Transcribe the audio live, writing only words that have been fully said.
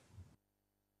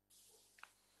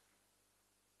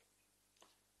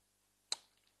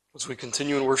As we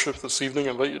continue in worship this evening,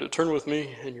 I invite you to turn with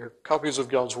me in your copies of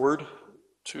God's Word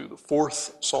to the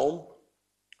 4th Psalm.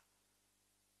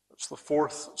 That's the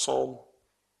 4th Psalm.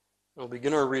 We'll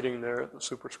begin our reading there at the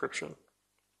superscription.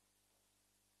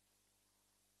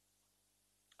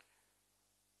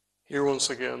 Hear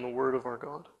once again the word of our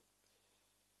God.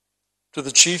 To the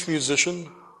chief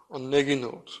musician on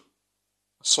Neginot,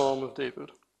 a psalm of David.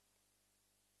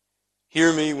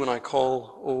 Hear me when I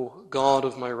call, O God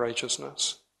of my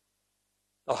righteousness.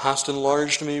 Thou hast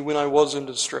enlarged me when I was in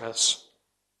distress.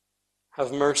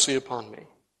 Have mercy upon me,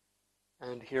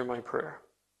 and hear my prayer.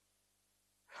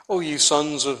 O ye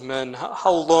sons of men,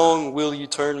 how long will ye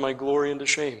turn my glory into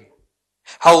shame?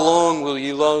 How long will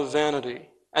ye love vanity,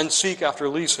 and seek after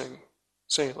leasing?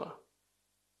 Selah.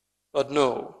 But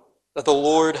know that the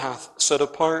Lord hath set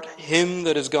apart him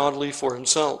that is godly for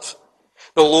himself.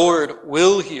 The Lord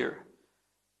will hear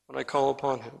when I call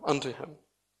upon him, unto him.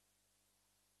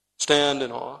 Stand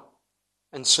in awe,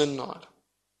 and sin not.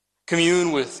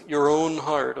 Commune with your own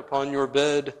heart upon your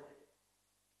bed,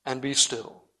 and be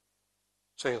still.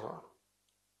 Selah.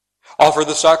 Offer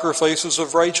the sacrifices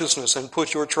of righteousness, and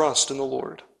put your trust in the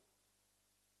Lord.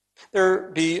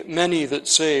 There be many that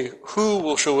say, who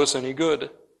will show us any good?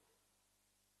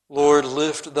 Lord,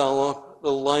 lift thou up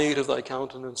the light of thy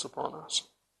countenance upon us.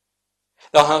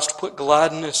 Thou hast put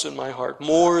gladness in my heart,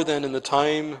 more than in the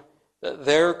time that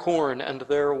their corn and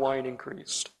their wine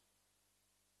increased.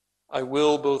 I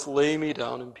will both lay me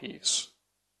down in peace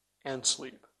and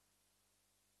sleep.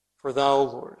 For thou,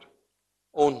 Lord,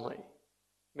 only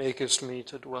makest me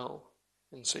to dwell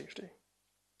in safety.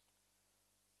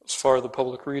 As far the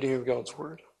public reading of God's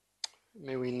word,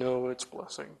 may we know its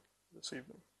blessing this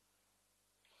evening.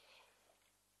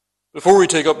 Before we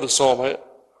take up the psalm, I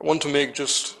want to make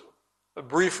just a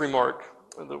brief remark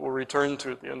that we'll return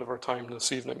to at the end of our time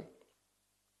this evening.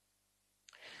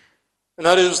 And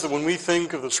that is that when we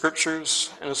think of the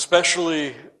Scriptures, and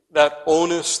especially that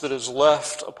onus that is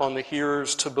left upon the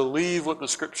hearers to believe what the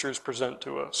Scriptures present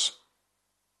to us,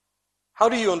 how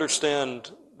do you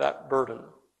understand that burden?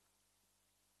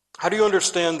 How do you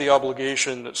understand the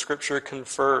obligation that Scripture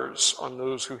confers on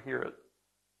those who hear it?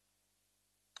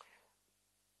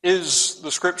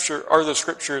 Are the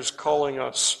Scriptures calling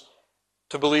us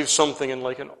to believe something in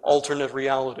like an alternate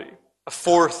reality, a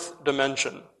fourth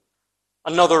dimension,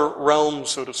 another realm,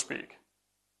 so to speak?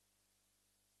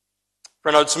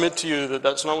 Friend, I'd submit to you that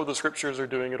that's not what the Scriptures are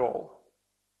doing at all.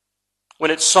 When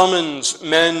it summons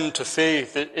men to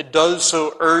faith, it does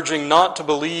so urging not to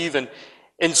believe in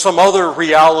some other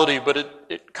reality, but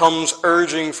it comes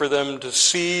urging for them to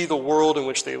see the world in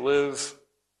which they live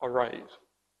aright.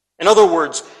 In other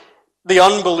words, the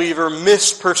unbeliever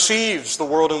misperceives the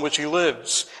world in which he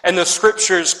lives. And the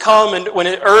Scriptures come, and when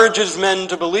it urges men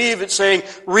to believe, it's saying,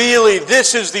 really,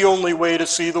 this is the only way to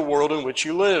see the world in which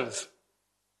you live.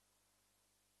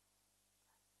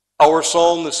 Our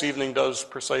psalm this evening does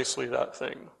precisely that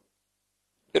thing.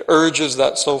 It urges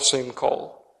that selfsame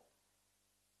call.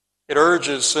 It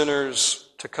urges sinners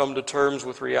to come to terms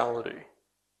with reality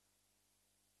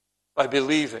by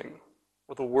believing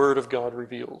what the Word of God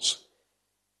reveals.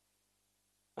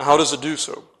 Now, how does it do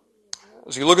so?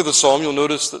 As you look at the psalm, you'll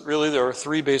notice that really there are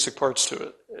three basic parts to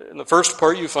it. In the first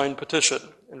part, you find petition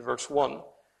in verse 1.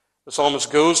 The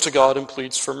psalmist goes to God and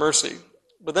pleads for mercy.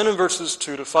 But then in verses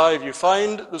 2 to 5, you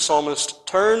find the psalmist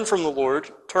turn from the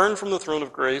Lord, turn from the throne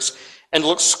of grace, and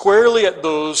look squarely at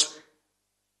those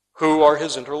who are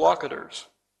his interlocutors.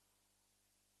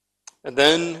 And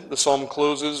then the psalm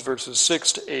closes, verses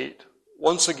 6 to 8,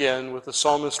 once again with the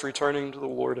psalmist returning to the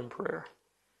Lord in prayer.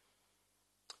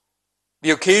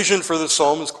 The occasion for the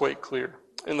psalm is quite clear.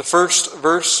 In the first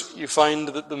verse, you find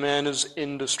that the man is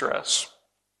in distress.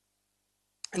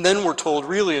 And then we're told,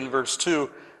 really in verse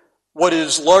 2, what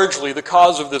is largely the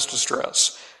cause of this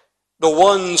distress. The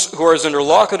ones who are his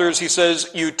interlocutors, he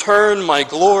says, you turn my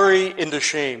glory into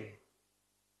shame.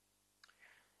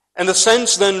 And the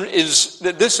sense then is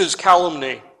that this is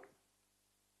calumny.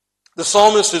 The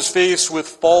psalmist is faced with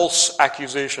false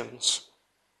accusations.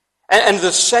 And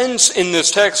the sense in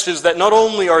this text is that not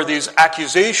only are these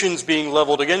accusations being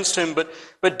leveled against him,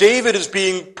 but David is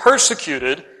being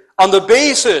persecuted on the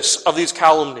basis of these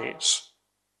calumnies.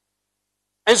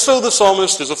 And so the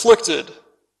psalmist is afflicted,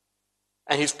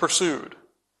 and he's pursued.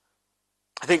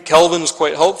 I think Calvin's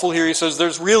quite helpful here. He says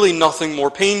there's really nothing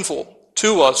more painful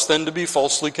to us than to be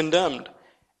falsely condemned,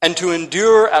 and to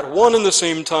endure at one and the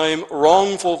same time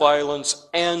wrongful violence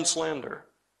and slander.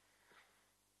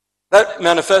 That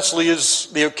manifestly is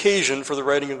the occasion for the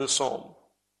writing of this psalm.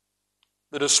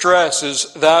 The distress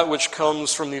is that which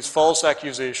comes from these false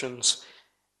accusations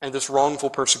and this wrongful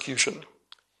persecution.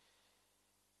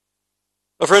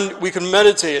 Now, friend, we can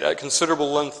meditate at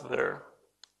considerable length there.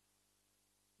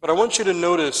 But I want you to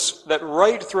notice that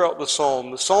right throughout the psalm,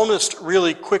 the psalmist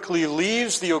really quickly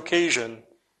leaves the occasion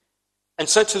and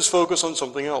sets his focus on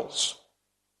something else.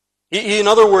 He, in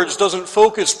other words, doesn't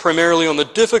focus primarily on the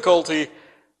difficulty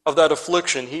of that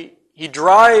affliction. He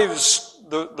drives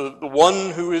the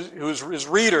one who is his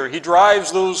reader, he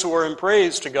drives those who are in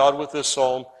praise to God with this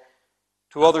psalm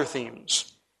to other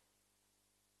themes.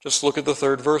 Just look at the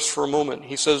third verse for a moment.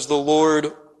 He says, "The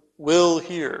Lord will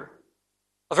hear."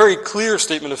 A very clear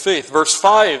statement of faith. Verse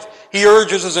 5, he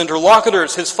urges his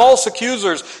interlocutors, his false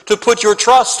accusers, to put your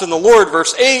trust in the Lord.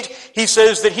 Verse 8, he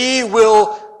says that he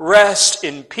will rest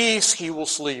in peace, he will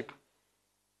sleep.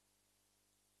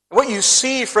 What you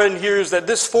see, friend, here is that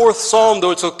this fourth psalm,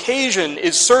 though its occasion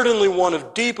is certainly one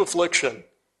of deep affliction,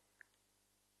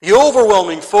 the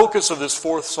overwhelming focus of this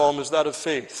fourth psalm is that of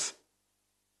faith.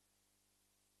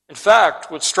 In fact,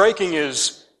 what's striking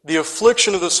is the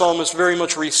affliction of the psalmist very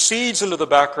much recedes into the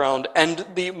background, and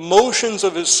the emotions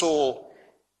of his soul,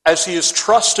 as he is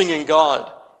trusting in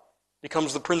God,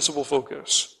 becomes the principal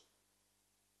focus.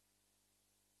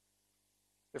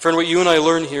 And friend, what you and I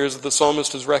learn here is that the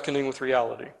psalmist is reckoning with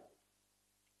reality.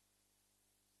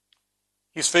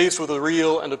 He's faced with a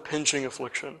real and a pinching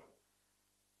affliction,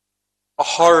 a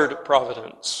hard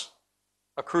providence,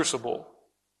 a crucible.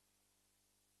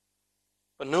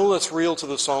 But no less real to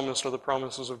the psalmist are the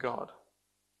promises of God.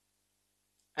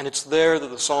 And it's there that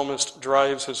the psalmist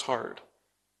drives his heart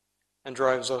and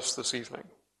drives us this evening.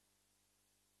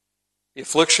 The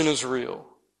affliction is real,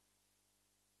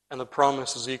 and the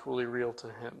promise is equally real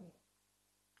to him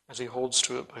as he holds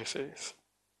to it by faith.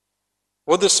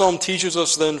 What this psalm teaches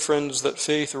us then, friends, that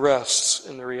faith rests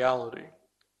in the reality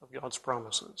of God's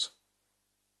promises.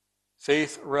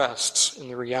 Faith rests in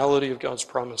the reality of God's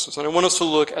promises. And I want us to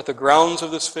look at the grounds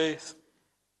of this faith,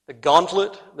 the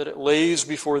gauntlet that it lays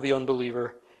before the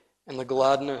unbeliever, and the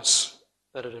gladness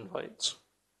that it invites.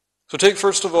 So take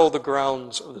first of all the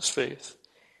grounds of this faith.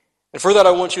 And for that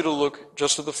I want you to look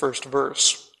just at the first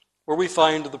verse, where we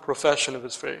find the profession of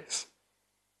his faith.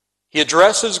 He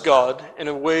addresses God in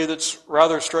a way that's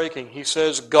rather striking. He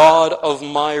says, "God of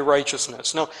my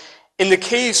righteousness." Now, in the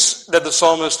case that the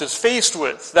psalmist is faced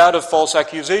with, that of false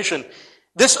accusation,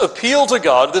 this appeal to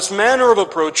God, this manner of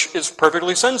approach is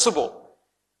perfectly sensible.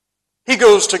 He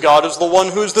goes to God as the one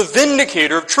who is the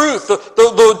vindicator of truth,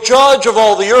 the judge of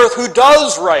all the earth who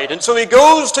does right. And so he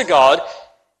goes to God,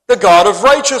 the God of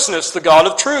righteousness, the God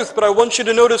of truth. But I want you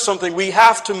to notice something. We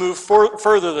have to move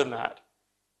further than that.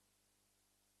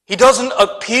 He doesn't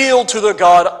appeal to the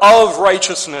God of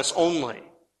righteousness only.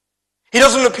 He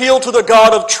doesn't appeal to the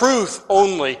God of truth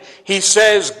only. He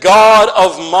says, "God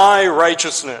of my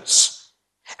righteousness."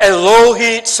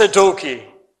 Elohi Tzedoki.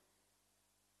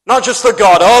 Not just the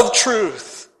God of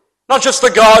truth, not just the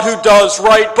God who does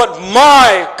right, but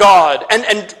my God.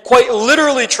 And quite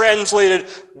literally translated,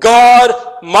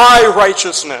 God, my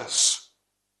righteousness.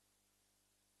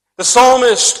 The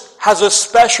psalmist has a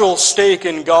special stake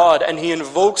in God, and he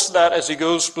invokes that as he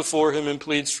goes before him and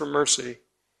pleads for mercy.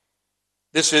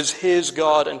 This is his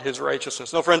God and his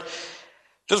righteousness. Now, friend,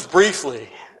 just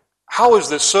briefly, how is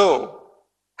this so?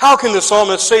 How can the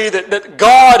psalmist say that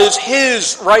God is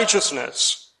his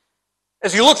righteousness?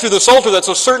 As you look through the Psalter, that's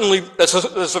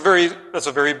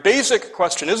a very basic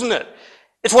question, isn't it?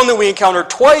 It's one that we encounter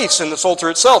twice in the Psalter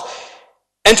itself.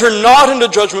 "Enter not into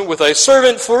judgment with thy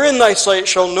servant, for in thy sight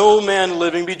shall no man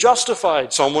living be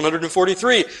justified." Psalm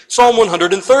 143. Psalm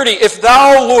 130. "If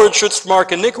thou, Lord, shouldst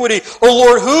mark iniquity, O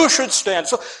Lord, who should stand?"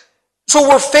 So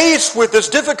we're faced with this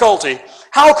difficulty.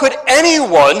 How could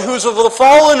anyone who's of the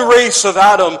fallen race of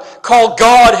Adam call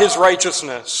God his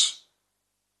righteousness?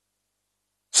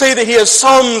 Say that he has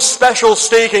some special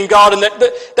stake in God and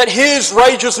that his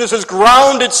righteousness is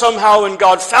grounded somehow in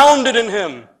God, founded in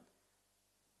him.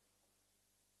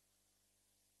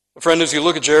 Friend, as you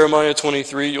look at Jeremiah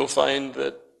 23, you'll find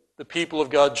that the people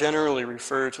of God generally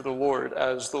refer to the Lord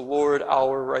as the Lord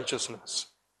our righteousness.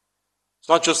 It's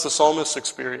not just the psalmist's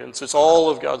experience, it's all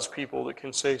of God's people that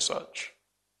can say such.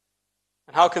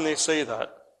 And how can they say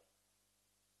that?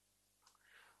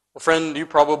 Well, friend, you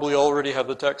probably already have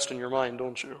the text in your mind,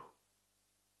 don't you?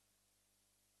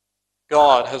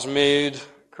 God has made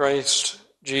Christ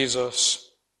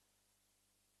Jesus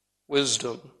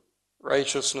wisdom,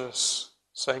 righteousness,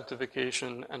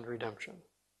 sanctification, and redemption.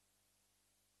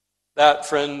 That,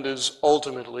 friend, is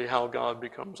ultimately how God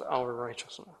becomes our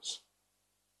righteousness.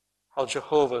 How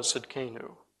Jehovah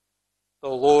Sidkenu, the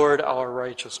Lord our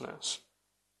righteousness,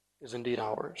 is indeed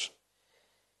ours.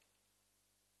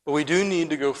 But we do need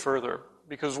to go further,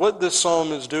 because what this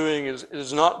psalm is doing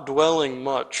is not dwelling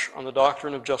much on the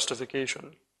doctrine of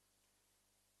justification.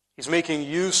 He's making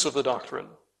use of the doctrine.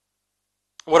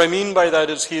 What I mean by that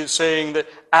is he is saying that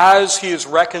as he is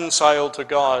reconciled to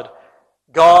God,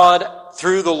 God,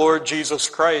 through the Lord Jesus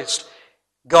Christ,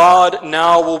 God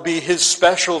now will be his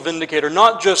special vindicator,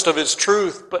 not just of his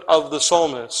truth, but of the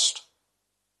psalmist.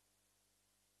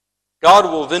 God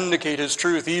will vindicate his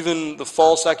truth, even the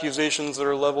false accusations that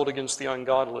are leveled against the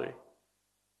ungodly.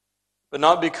 But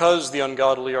not because the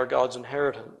ungodly are God's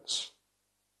inheritance.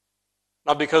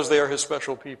 Not because they are his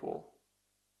special people.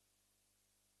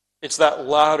 It's that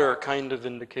latter kind of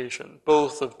vindication,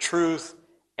 both of truth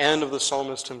and of the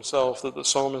psalmist himself, that the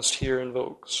psalmist here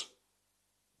invokes.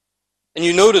 And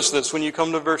you notice this when you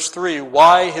come to verse 3,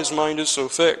 why his mind is so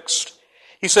fixed.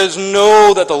 He says,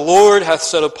 "Know that the Lord hath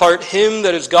set apart him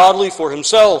that is godly for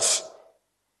himself."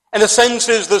 And the sense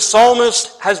is the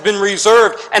psalmist has been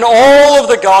reserved, and all of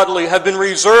the godly have been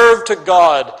reserved to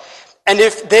God. And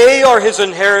if they are his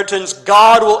inheritance,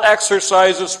 God will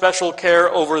exercise a special care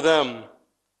over them,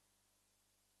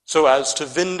 so as to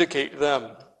vindicate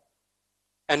them,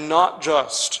 and not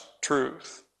just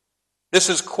truth. This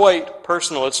is quite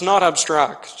personal. It's not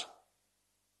abstract.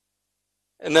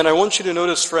 And then I want you to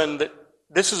notice, friend, that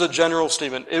this is a general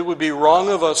statement. It would be wrong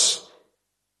of us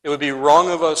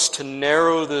to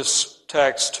narrow this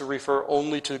text to refer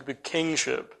only to the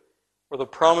kingship or the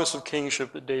promise of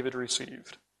kingship that David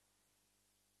received.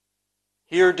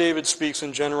 Here David speaks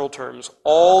in general terms.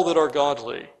 All that are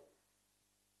godly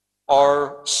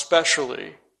are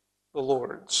specially the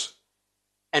Lord's.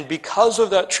 And because of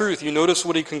that truth, you notice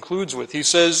what he concludes with. He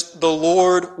says, "The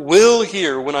Lord will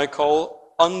hear when I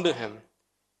call unto him."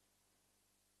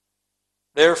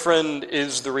 There, friend,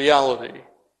 is the reality.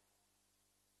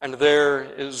 And there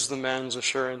is the man's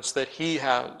assurance that he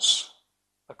has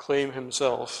a claim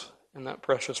himself in that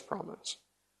precious promise.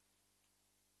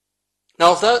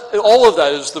 Now, all of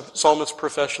that is the psalmist's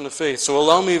profession of faith. So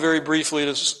allow me very briefly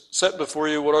to set before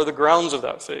you what are the grounds of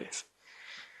that faith.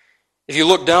 If you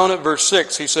look down at verse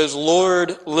 6, he says,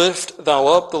 "Lord, lift thou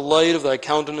up the light of thy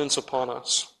countenance upon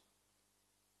us."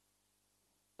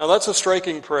 Now that's a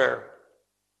striking prayer.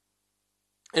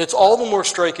 And it's all the more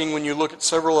striking when you look at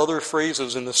several other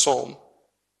phrases in the psalm.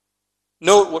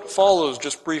 Note what follows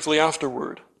just briefly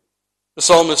afterward. The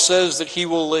psalmist says that he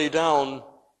will lay down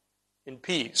in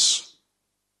peace.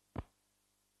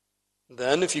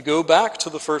 Then, if you go back to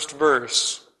the first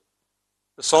verse,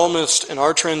 the psalmist in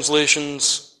our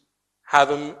translations have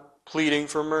him pleading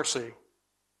for mercy.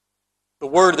 The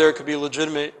word there could be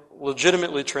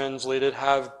legitimately translated,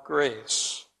 have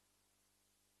grace.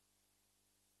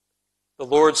 The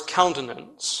Lord's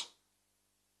countenance,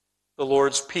 the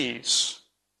Lord's peace,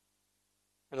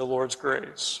 and the Lord's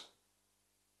grace.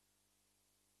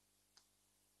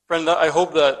 Friend, I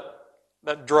hope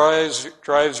that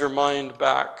drives your mind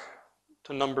back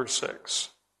to number 6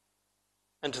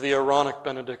 and to the Aaronic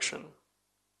benediction.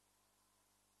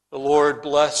 The Lord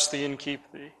bless thee and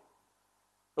keep thee.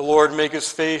 The Lord make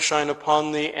his face shine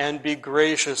upon thee and be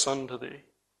gracious unto thee.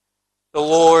 The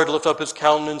Lord lift up his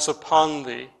countenance upon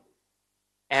thee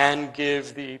and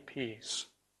give thee peace.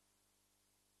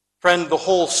 Friend, the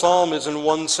whole psalm is in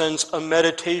one sense a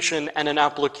meditation and an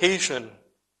application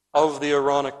of the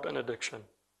Aaronic benediction.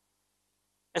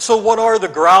 And so what are the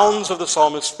grounds of the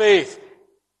psalmist's faith?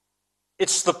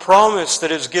 It's the promise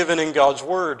that is given in God's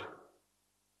word.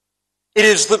 It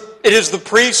is the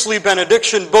priestly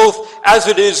benediction, both as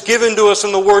it is given to us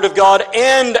in the word of God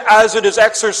and as it is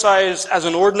exercised as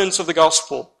an ordinance of the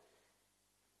gospel.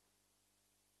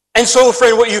 And so,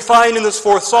 friend, what you find in this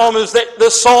fourth psalm is that the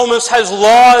psalmist has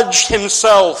lodged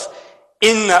himself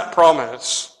in that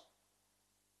promise.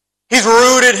 He's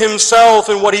rooted himself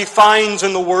in what he finds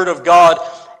in the Word of God,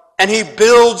 and he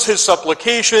builds his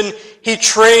supplication, he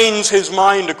trains his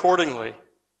mind accordingly.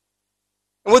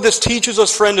 And what this teaches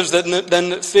us, friend, is that then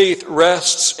that faith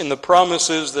rests in the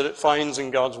promises that it finds in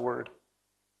God's Word.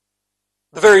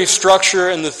 The very structure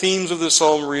and the themes of the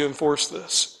psalm reinforce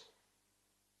this.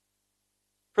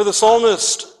 For the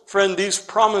psalmist, friend, these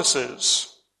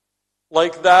promises,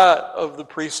 like that of the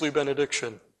priestly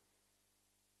benediction,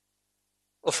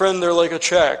 well, friend, they're like a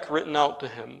check written out to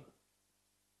him.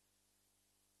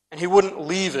 And he wouldn't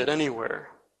leave it anywhere.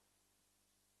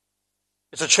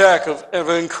 It's a check of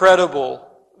incredible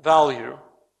value.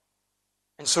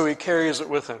 And so he carries it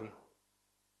with him.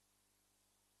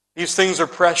 These things are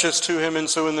precious to him, and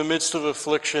so in the midst of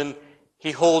affliction,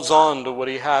 he holds on to what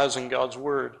he has in God's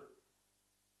Word.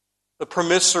 The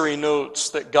promissory notes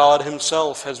that God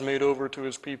himself has made over to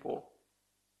his people.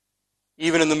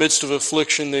 Even in the midst of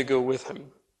affliction, they go with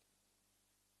him.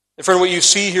 And friend, what you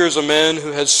see here is a man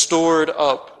who has stored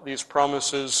up these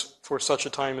promises for such a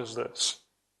time as this.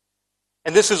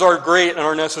 And this is our great and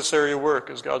our necessary work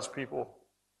as God's people.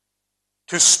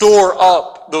 To store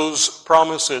up those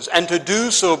promises and to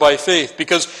do so by faith.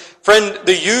 Because, friend,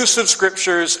 the use of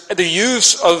scriptures, the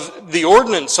use of the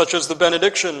ordinance, such as the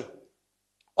benediction,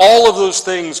 all of those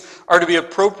things are to be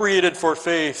appropriated for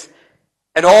faith.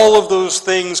 And all of those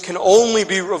things can only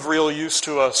be of real use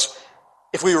to us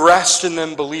if we rest in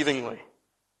them believingly.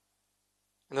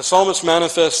 And the psalmist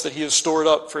manifests that he is stored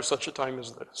up for such a time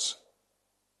as this.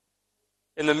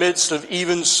 In the midst of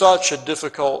even such a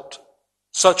difficult,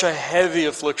 such a heavy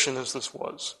affliction as this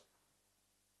was,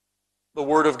 the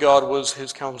Word of God was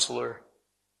his counselor,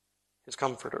 his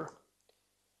comforter.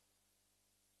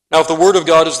 Now, if the Word of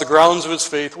God is the grounds of his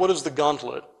faith, what is the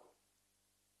gauntlet?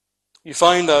 You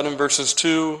find that in verses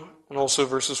 2 and also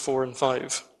verses 4 and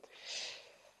 5.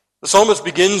 The psalmist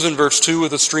begins in verse 2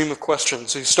 with a stream of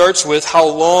questions. He starts with, "How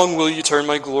long will you turn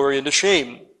my glory into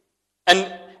shame?"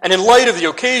 And in light of the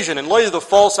occasion, in light of the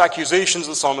false accusations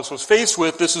the psalmist was faced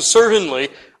with, this is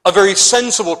certainly a very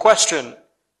sensible question.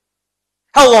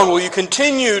 How long will you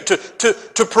continue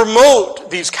to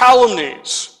promote these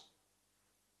calumnies?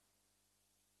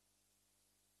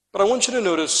 But I want you to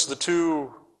notice the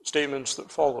two statements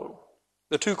that follow,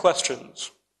 the two questions.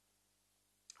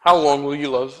 How long will you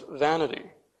love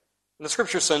vanity? In the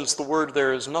scripture sense, the word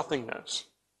there is nothingness.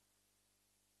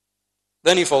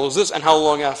 Then he follows this, and how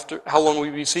long will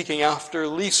you be seeking after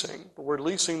leasing? The word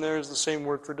leasing there is the same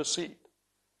word for deceit,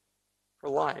 for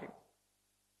lying.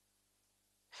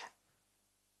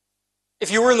 If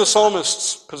you were in the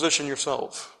psalmist's position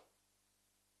yourself,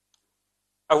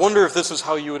 I wonder if this is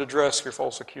how you would address your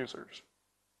false accusers.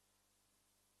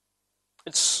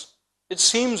 It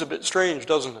seems a bit strange,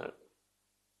 doesn't it?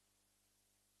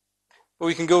 But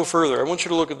we can go further. I want you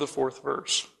to look at the 4th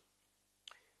verse.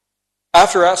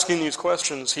 After asking these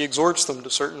questions, he exhorts them to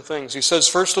certain things. He says,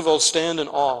 first of all, stand in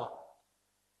awe.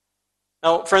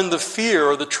 Now, friend, the fear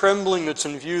or the trembling that's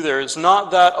in view there is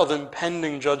not that of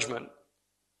impending judgment.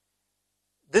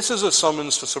 This is a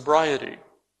summons to sobriety.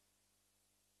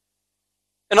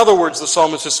 In other words, the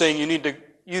psalmist is saying you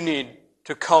need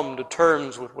to come to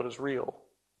terms with what is real.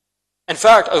 In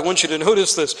fact, I want you to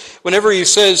notice this. Whenever he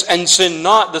says, "and sin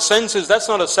not," the sense is that's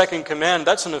not a second command,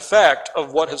 that's an effect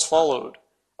of what has followed,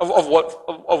 of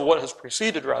what has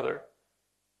preceded, rather.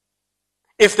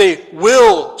 If they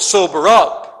will sober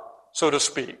up, so to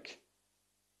speak,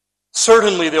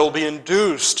 certainly they'll be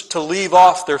induced to leave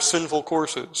off their sinful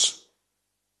courses.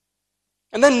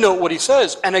 And then note what he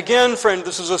says. And again, friend,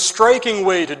 this is a striking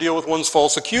way to deal with one's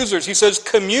false accusers. He says,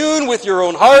 commune with your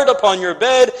own heart upon your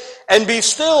bed and be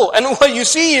still. And what you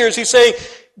see here is he's saying,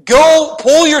 go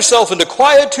pull yourself into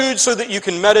quietude so that you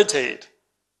can meditate.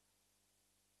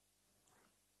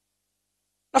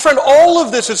 Now, friend, all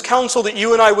of this is counsel that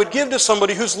you and I would give to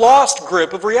somebody who's lost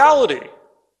grip of reality.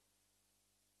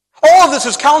 All of this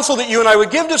is counsel that you and I would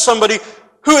give to somebody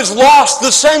who has lost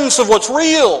the sense of what's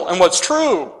real and what's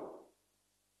true.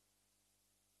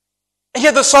 And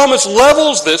yet the psalmist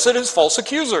levels this at his false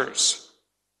accusers.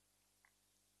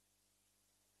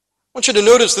 I want you to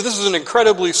notice that this is an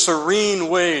incredibly serene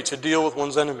way to deal with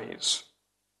one's enemies.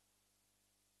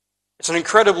 It's an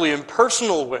incredibly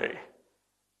impersonal way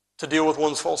to deal with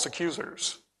one's false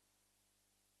accusers.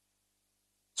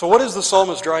 So what is the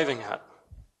psalmist driving at?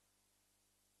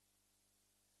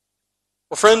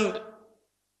 Well, friend,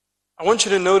 I want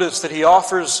you to notice that he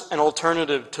offers an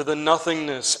alternative to the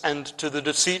nothingness and to the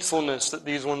deceitfulness that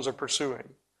these ones are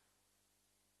pursuing.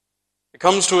 It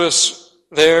comes to us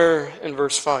there in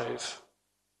verse 5.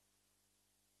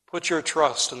 Put your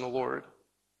trust in the Lord.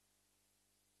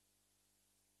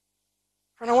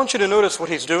 Friend, I want you to notice what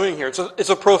he's doing here. It's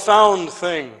a profound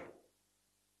thing.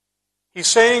 He's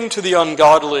saying to the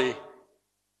ungodly,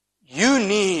 you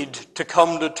need to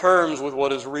come to terms with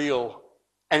what is real.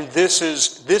 And this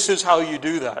is how you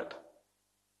do that.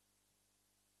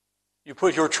 You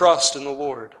put your trust in the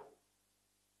Lord.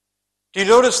 Do you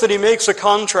notice that he makes a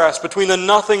contrast between the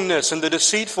nothingness and the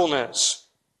deceitfulness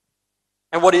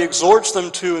and what he exhorts them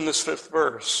to in this 5th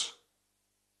verse?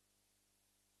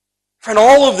 Friend,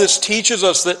 all of this teaches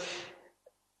us that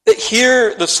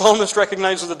here the psalmist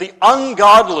recognizes that the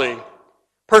ungodly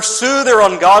pursue their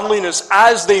ungodliness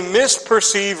as they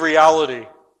misperceive reality.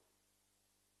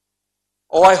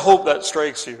 Oh, I hope that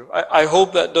strikes you. I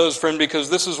hope that does, friend, because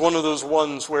this is one of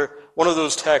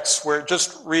those texts where it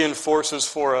just reinforces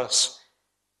for us,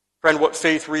 friend, what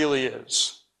faith really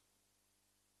is.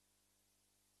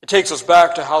 It takes us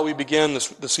back to how we began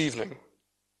this evening.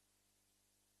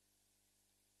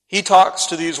 He talks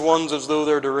to these ones as though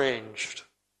they're deranged.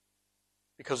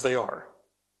 because they are.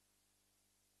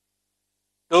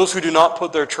 Those who do not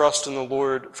put their trust in the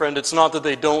Lord, friend, it's not that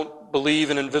they don't believe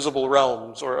in invisible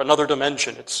realms or another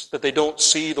dimension. It's that they don't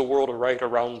see the world aright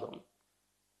around them.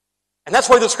 And that's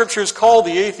why the Scriptures call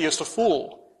the atheist a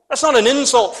fool. That's not an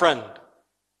insult, friend.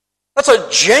 That's a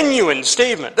genuine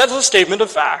statement. That's a statement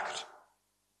of fact.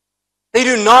 They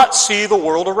do not see the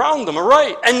world around them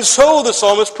aright. And so the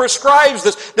psalmist prescribes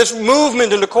this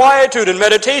movement into quietude and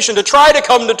meditation to try to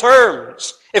come to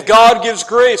terms, if God gives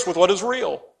grace, with what is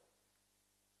real.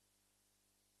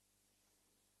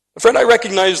 Friend, I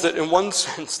recognize that in one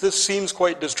sense this seems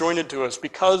quite disjointed to us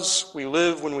because we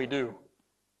live when we do.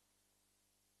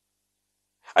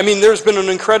 I mean, there's been an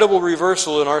incredible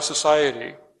reversal in our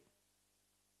society.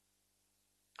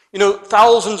 You know,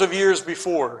 thousands of years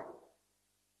before,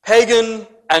 pagan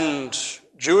and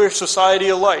Jewish society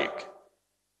alike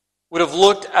would have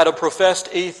looked at a professed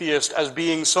atheist as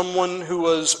being someone who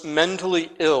was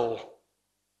mentally ill,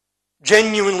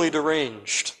 genuinely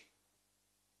deranged,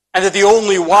 and that the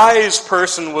only wise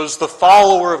person was the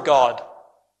follower of God.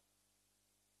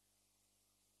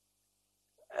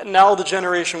 And now the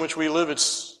generation in which we live,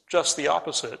 it's just the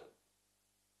opposite.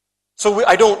 So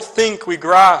I don't think we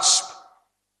grasp,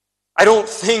 I don't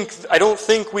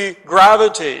think we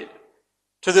gravitate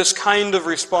to this kind of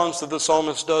response that the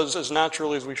psalmist does as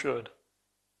naturally as we should.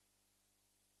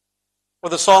 What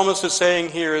the psalmist is saying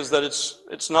here is that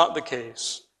it's not the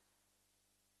case.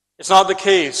 It's not the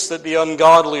case that the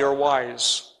ungodly are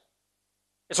wise.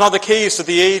 It's not the case that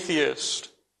the atheist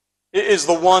is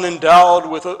the one endowed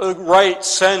with a right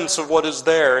sense of what is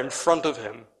there in front of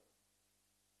him.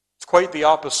 It's quite the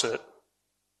opposite.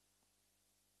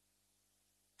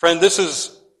 Friend, this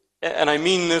is, and I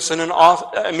mean this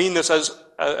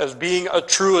as being a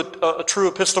true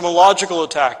epistemological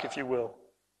attack, if you will.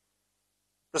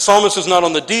 The psalmist is not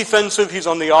on the defensive, he's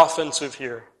on the offensive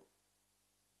here.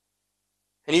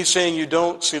 And he's saying you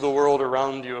don't see the world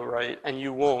around you right, and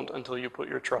you won't until you put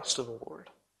your trust in the Lord.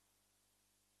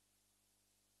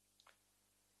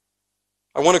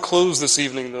 I want to close this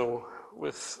evening, though,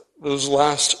 with those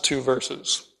last two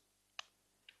verses,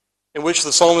 in which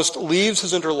the psalmist leaves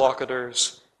his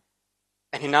interlocutors,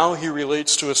 and now he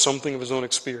relates to us something of his own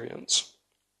experience.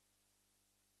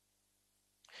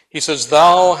 He says,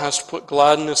 "Thou hast put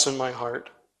gladness in my heart."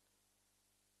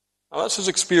 Now that's his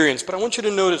experience, but I want you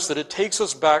to notice that it takes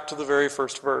us back to the very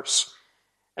first verse.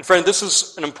 And friend, this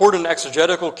is an important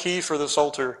exegetical key for the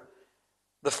Psalter.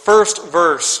 The first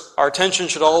verse, our attention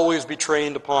should always be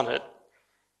trained upon it,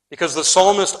 because the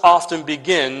psalmist often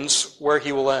begins where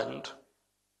he will end.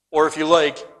 Or if you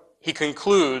like, he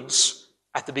concludes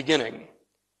at the beginning.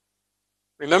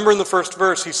 Remember in the first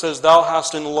verse, he says, "Thou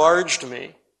hast enlarged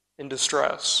me in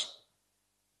distress."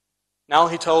 Now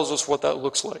he tells us what that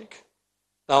looks like.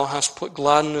 "Thou hast put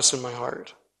gladness in my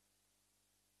heart."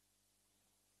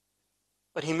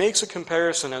 But he makes a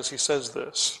comparison as he says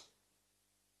this.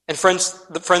 And friend,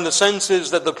 the sense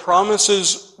is that the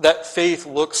promises that faith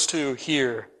looks to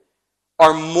here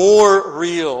are more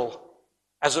real,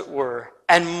 as it were,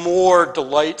 and more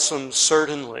delightsome,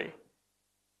 certainly,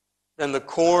 than the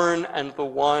corn and the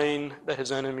wine that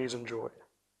his enemies enjoyed.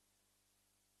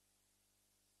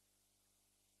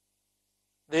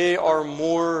 They are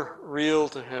more real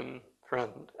to him,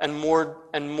 friend, and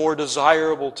more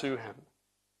desirable to him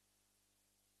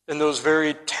than those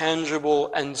very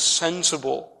tangible and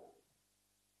sensible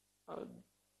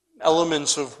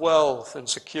elements of wealth and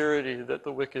security that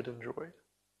the wicked enjoyed.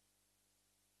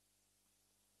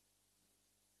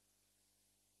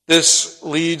 This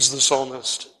leads the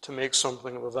psalmist to make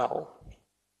something of a vow,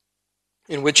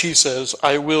 in which he says,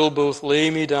 "I will both lay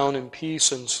me down in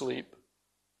peace and sleep."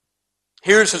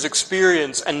 Here's his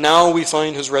experience, and now we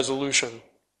find his resolution.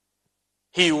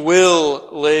 He will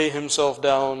lay himself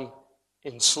down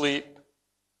in sleep,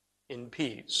 in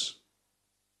peace.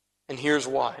 And here's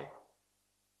why.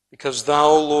 "Because thou,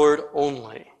 Lord,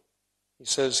 only," he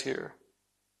says here,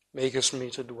 "makest me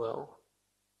to dwell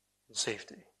in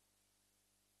safety."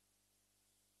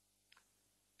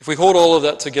 If we hold all of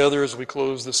that together as we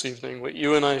close this evening, what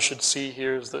you and I should see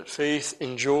here is that faith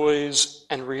enjoys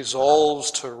and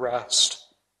resolves to rest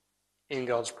in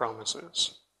God's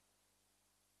promises.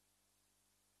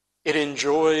 It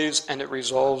enjoys and it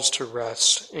resolves to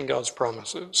rest in God's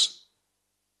promises.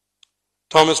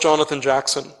 Thomas Jonathan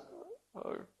Jackson,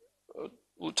 a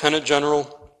lieutenant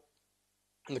general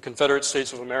in the Confederate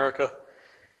States of America,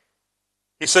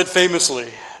 he said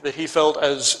famously that he felt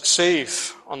as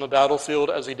safe on the battlefield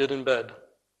as he did in bed.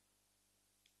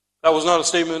 That was not a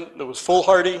statement that was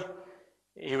foolhardy.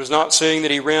 He was not saying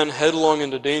that he ran headlong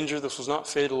into danger. This was not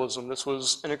fatalism. This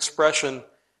was an expression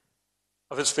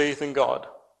of his faith in God.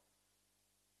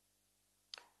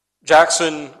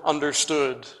 Jackson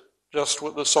understood just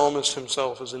what the psalmist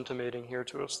himself is intimating here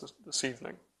to us this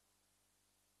evening.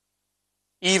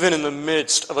 Even in the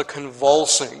midst of a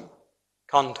convulsing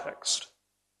context,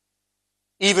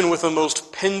 even with the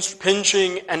most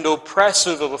pinching and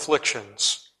oppressive of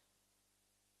afflictions,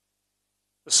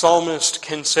 the psalmist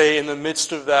can say in the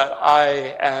midst of that,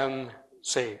 I am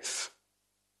safe.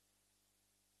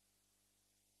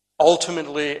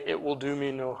 Ultimately, it will do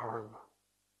me no harm.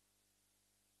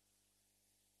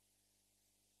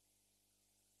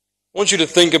 I want you to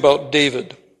think about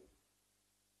David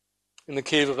in the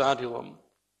cave of Adullam,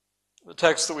 the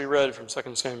text that we read from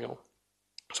 1 Samuel.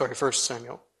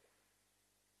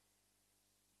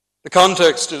 The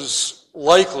context is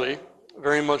likely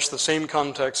very much the same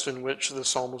context in which this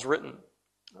psalm was written.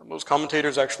 Most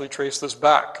commentators actually trace this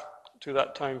back to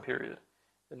that time period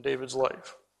in David's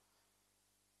life.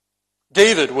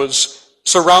 David was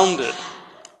surrounded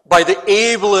by the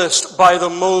ablest, by the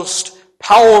most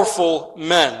powerful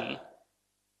men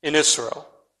in Israel.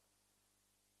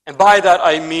 And by that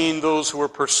I mean those who were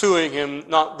pursuing him,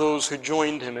 not those who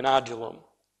joined him in Adullam.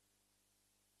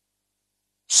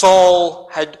 Saul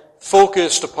had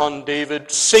focused upon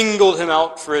David, singled him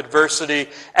out for adversity,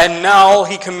 and now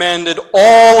he commanded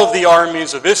all of the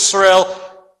armies of Israel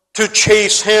to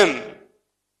chase him,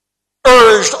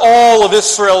 urged all of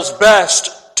Israel's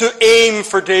best to aim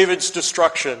for David's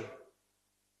destruction.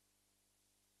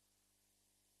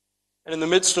 And in the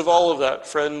midst of all of that,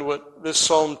 friend, what this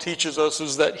psalm teaches us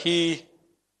is that he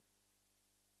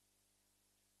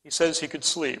says he could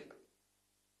sleep.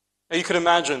 Now you could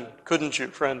imagine, couldn't you,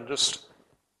 friend, just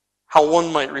how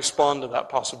one might respond to that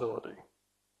possibility.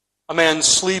 A man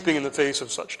sleeping in the face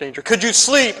of such danger. Could you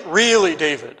sleep, really,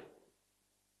 David?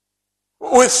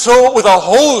 With a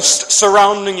host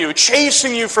surrounding you,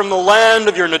 chasing you from the land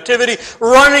of your nativity,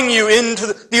 running you into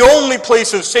the only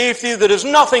place of safety that is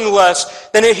nothing less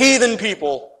than a heathen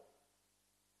people.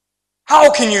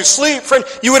 How can you sleep, friend?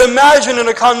 You would imagine in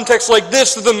a context like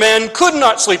this that the man could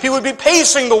not sleep. He would be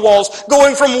pacing the walls,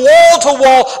 going from wall to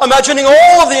wall, imagining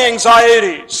all of the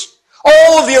anxieties,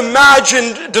 all of the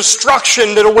imagined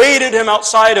destruction that awaited him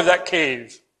outside of that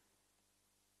cave.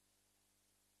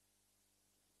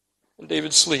 And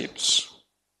David sleeps.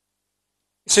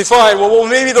 You say, fine, well,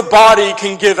 maybe the body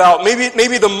can give out.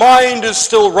 Maybe the mind is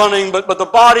still running, but the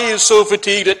body is so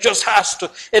fatigued it just has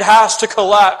to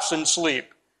collapse and sleep.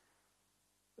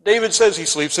 David says he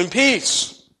sleeps in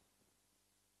peace.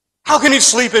 How can he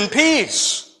sleep in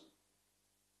peace?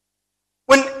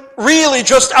 When really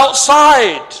just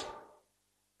outside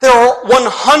there are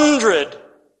 100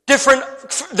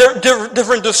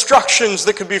 different destructions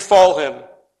that could befall him.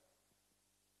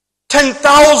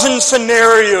 10,000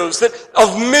 scenarios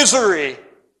of misery.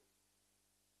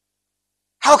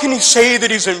 How can he say that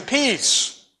he's in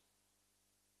peace?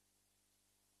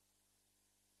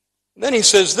 And then he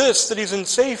says this, that he's in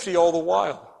safety all the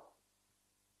while.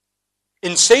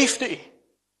 In safety.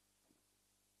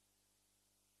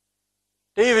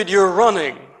 David, you're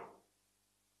running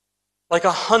like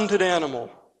a hunted animal.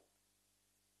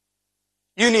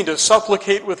 You need to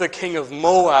supplicate with the king of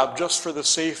Moab just for the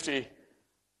safety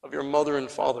of your mother and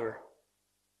father.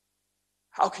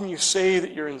 How can you say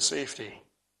that you're in safety?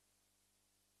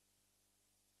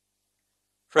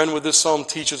 Friend, what this psalm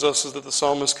teaches us is that the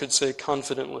psalmist could say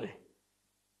confidently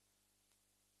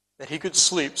that he could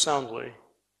sleep soundly,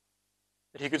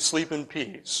 that he could sleep in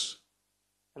peace,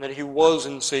 and that he was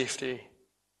in safety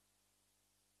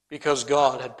because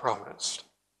God had promised.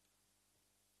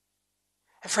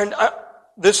 And friend,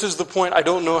 this is the point. I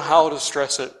don't know how to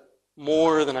stress it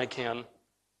more than I can.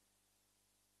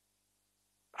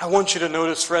 I want you to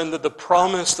notice, friend, that the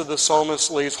promise that the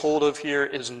psalmist lays hold of here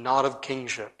is not of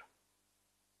kingship.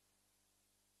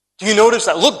 Do you notice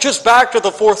that? Look just back to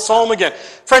the 4th Psalm again.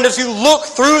 Friend, as you look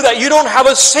through that, you don't have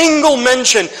a single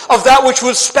mention of that which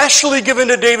was specially given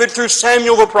to David through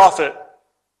Samuel the prophet.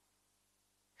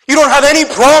 You don't have any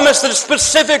promise that is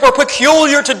specific or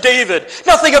peculiar to David.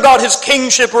 Nothing about his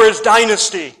kingship or his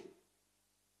dynasty.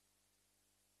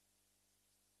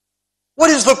 What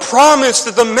is the promise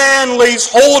that the man lays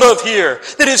hold of here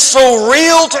that is so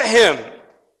real to him,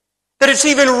 that it's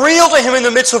even real to him in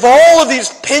the midst of all of these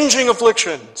pinching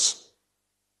afflictions?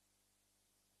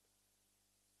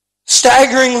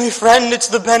 Staggeringly, friend, it's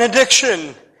the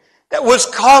benediction that was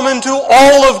common to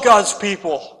all of God's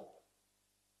people.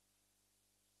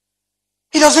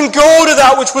 He doesn't go to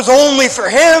that which was only for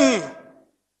him,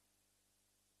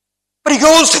 but he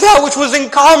goes to that which was in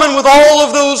common with all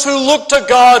of those who look to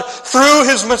God through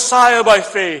his Messiah by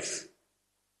faith.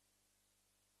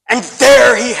 And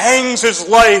there he hangs his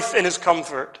life in his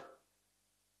comfort.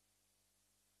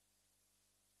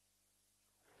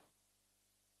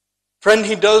 Friend,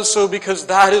 he does so because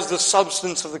that is the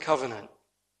substance of the covenant.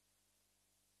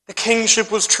 The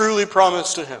kingship was truly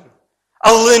promised to him.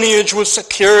 A lineage was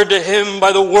secured to him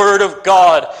by the word of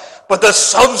God. But the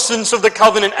substance of the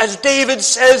covenant, as David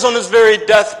says on his very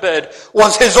deathbed,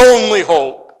 was his only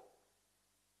hope.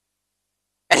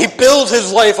 And he built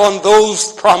his life on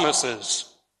those promises.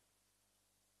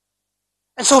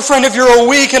 And so, friend, if you're a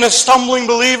weak and a stumbling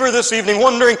believer this evening,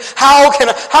 wondering, how can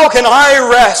I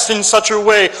rest in such a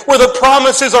way where the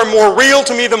promises are more real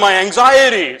to me than my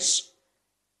anxieties?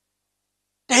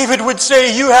 David would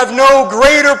say, you have no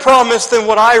greater promise than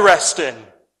what I rest in,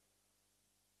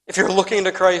 if you're looking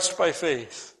to Christ by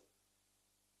faith.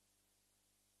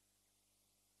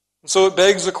 And so it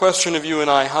begs the question of you and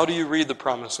I, how do you read the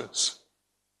promises?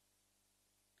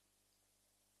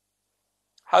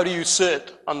 How do you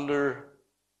sit under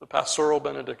the pastoral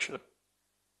benediction?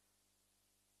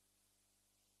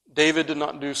 David did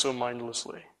not do so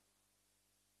mindlessly.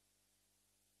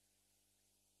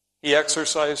 He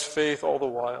exercised faith all the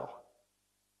while.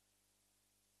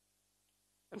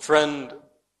 And friend,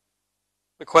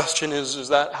 the question is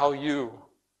that how you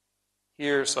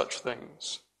hear such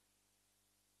things?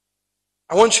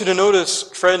 I want you to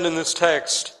notice, friend, in this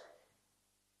text,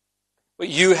 what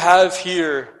you have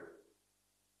here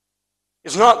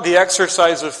is not the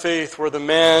exercise of faith where the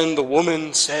man, the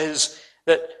woman says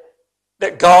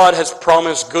that God has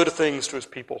promised good things to his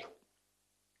people.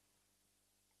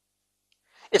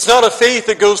 It's not a faith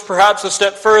that goes perhaps a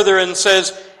step further and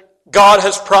says, God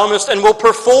has promised and will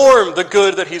perform the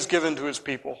good that he's given to his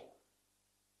people.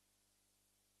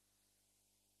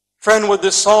 Friend, what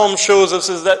this psalm shows us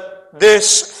is that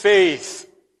this faith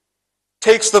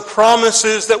takes the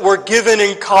promises that were given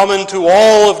in common to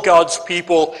all of God's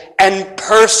people and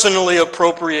personally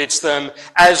appropriates them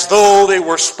as though they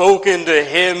were spoken to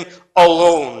him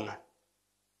alone.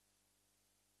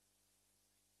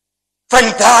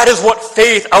 Friend, that is what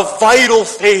faith, a vital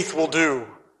faith, will do.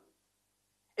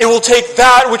 It will take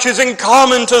that which is in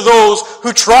common to those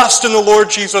who trust in the Lord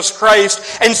Jesus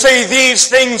Christ and say, these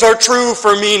things are true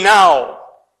for me now.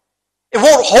 It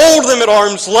won't hold them at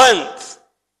arm's length.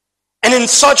 And in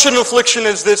such an affliction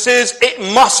as this is, it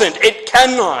mustn't, it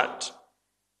cannot.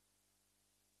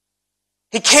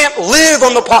 He can't live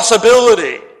on the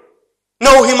possibility.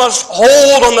 No, he must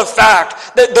hold on the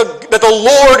fact that the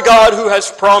Lord God who has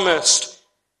promised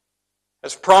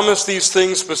these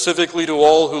things specifically to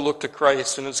all who look to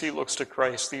Christ, and as he looks to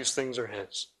Christ, these things are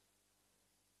his.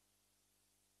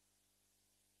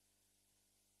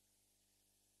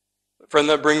 Friend,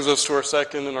 that brings us to our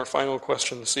second and our final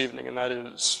question this evening, and that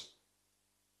is,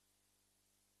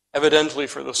 evidently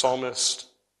for the psalmist,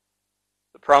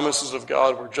 the promises of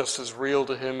God were just as real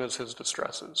to him as his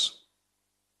distresses.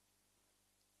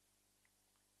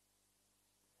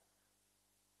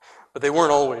 But they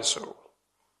weren't always so.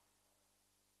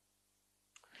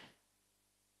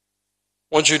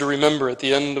 I want you to remember at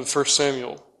the end of 1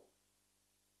 Samuel,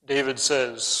 David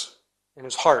says in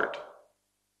his heart,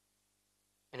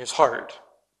 that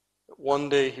one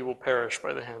day he will perish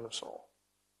by the hand of Saul.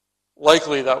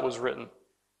 Likely that was written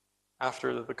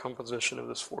after the composition of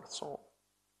this fourth psalm.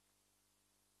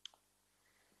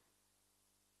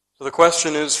 So the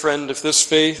question is, friend, if this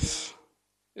faith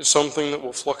is something that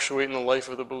will fluctuate in the life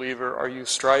of the believer, are you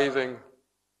striving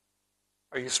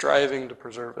to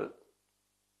preserve it?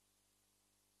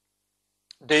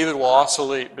 David will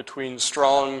oscillate between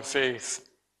strong faith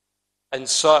and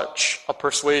such a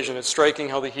persuasion. It's striking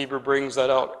how the Hebrew brings that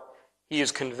out. He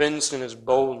is convinced in his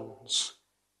bones,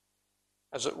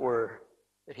 as it were,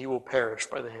 that he will perish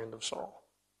by the hand of Saul.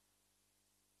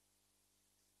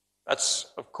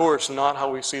 That's, of course, not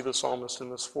how we see the psalmist in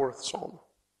this fourth psalm.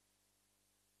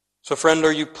 So, friend,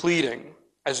 are you pleading,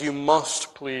 as you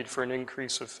must plead, for an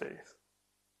increase of faith?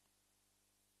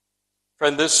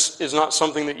 Friend, this is not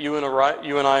something that you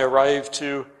and I arrive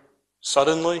to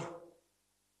suddenly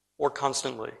or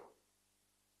constantly.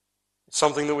 It's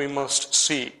something that we must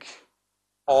seek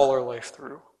all our life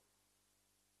through.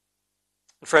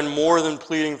 And friend, more than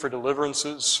pleading for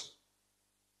deliverances,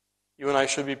 you and I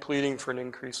should be pleading for an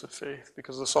increase of faith,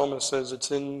 because the psalmist says it's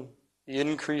in the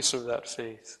increase of that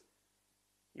faith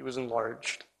he was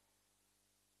enlarged.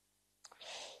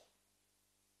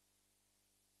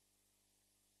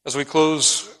 As we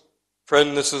close,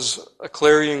 friend, this is a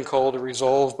clarion call to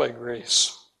resolve by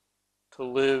grace to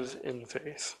live in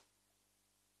faith.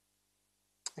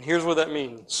 And here's what that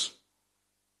means.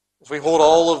 As we hold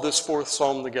all of this fourth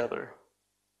psalm together,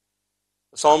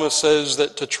 The psalmist says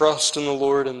that to trust in the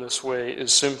Lord in this way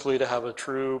is simply to have a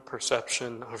true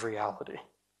perception of reality.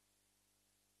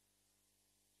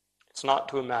 It's not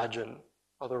to imagine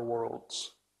other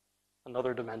worlds,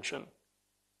 another dimension.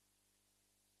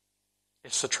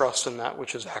 It's to trust in that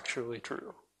which is actually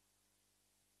true.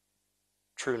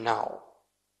 True now.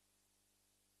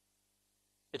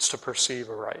 It's to perceive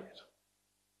aright.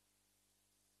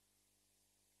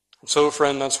 And so,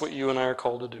 friend, that's what you and I are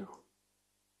called to do.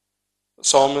 The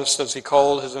psalmist, as he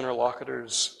called his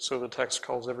interlocutors, so the text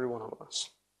calls every one of us.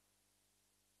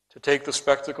 To take the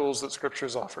spectacles that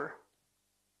Scriptures offer,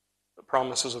 the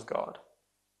promises of God,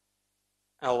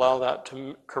 and allow that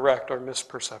to correct our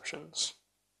misperceptions.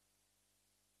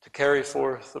 To carry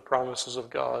forth the promises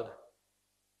of God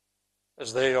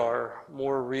as they are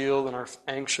more real than our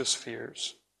anxious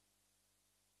fears.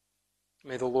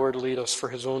 May the Lord lead us for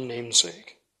his own name's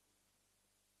sake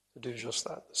to do just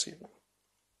that this evening.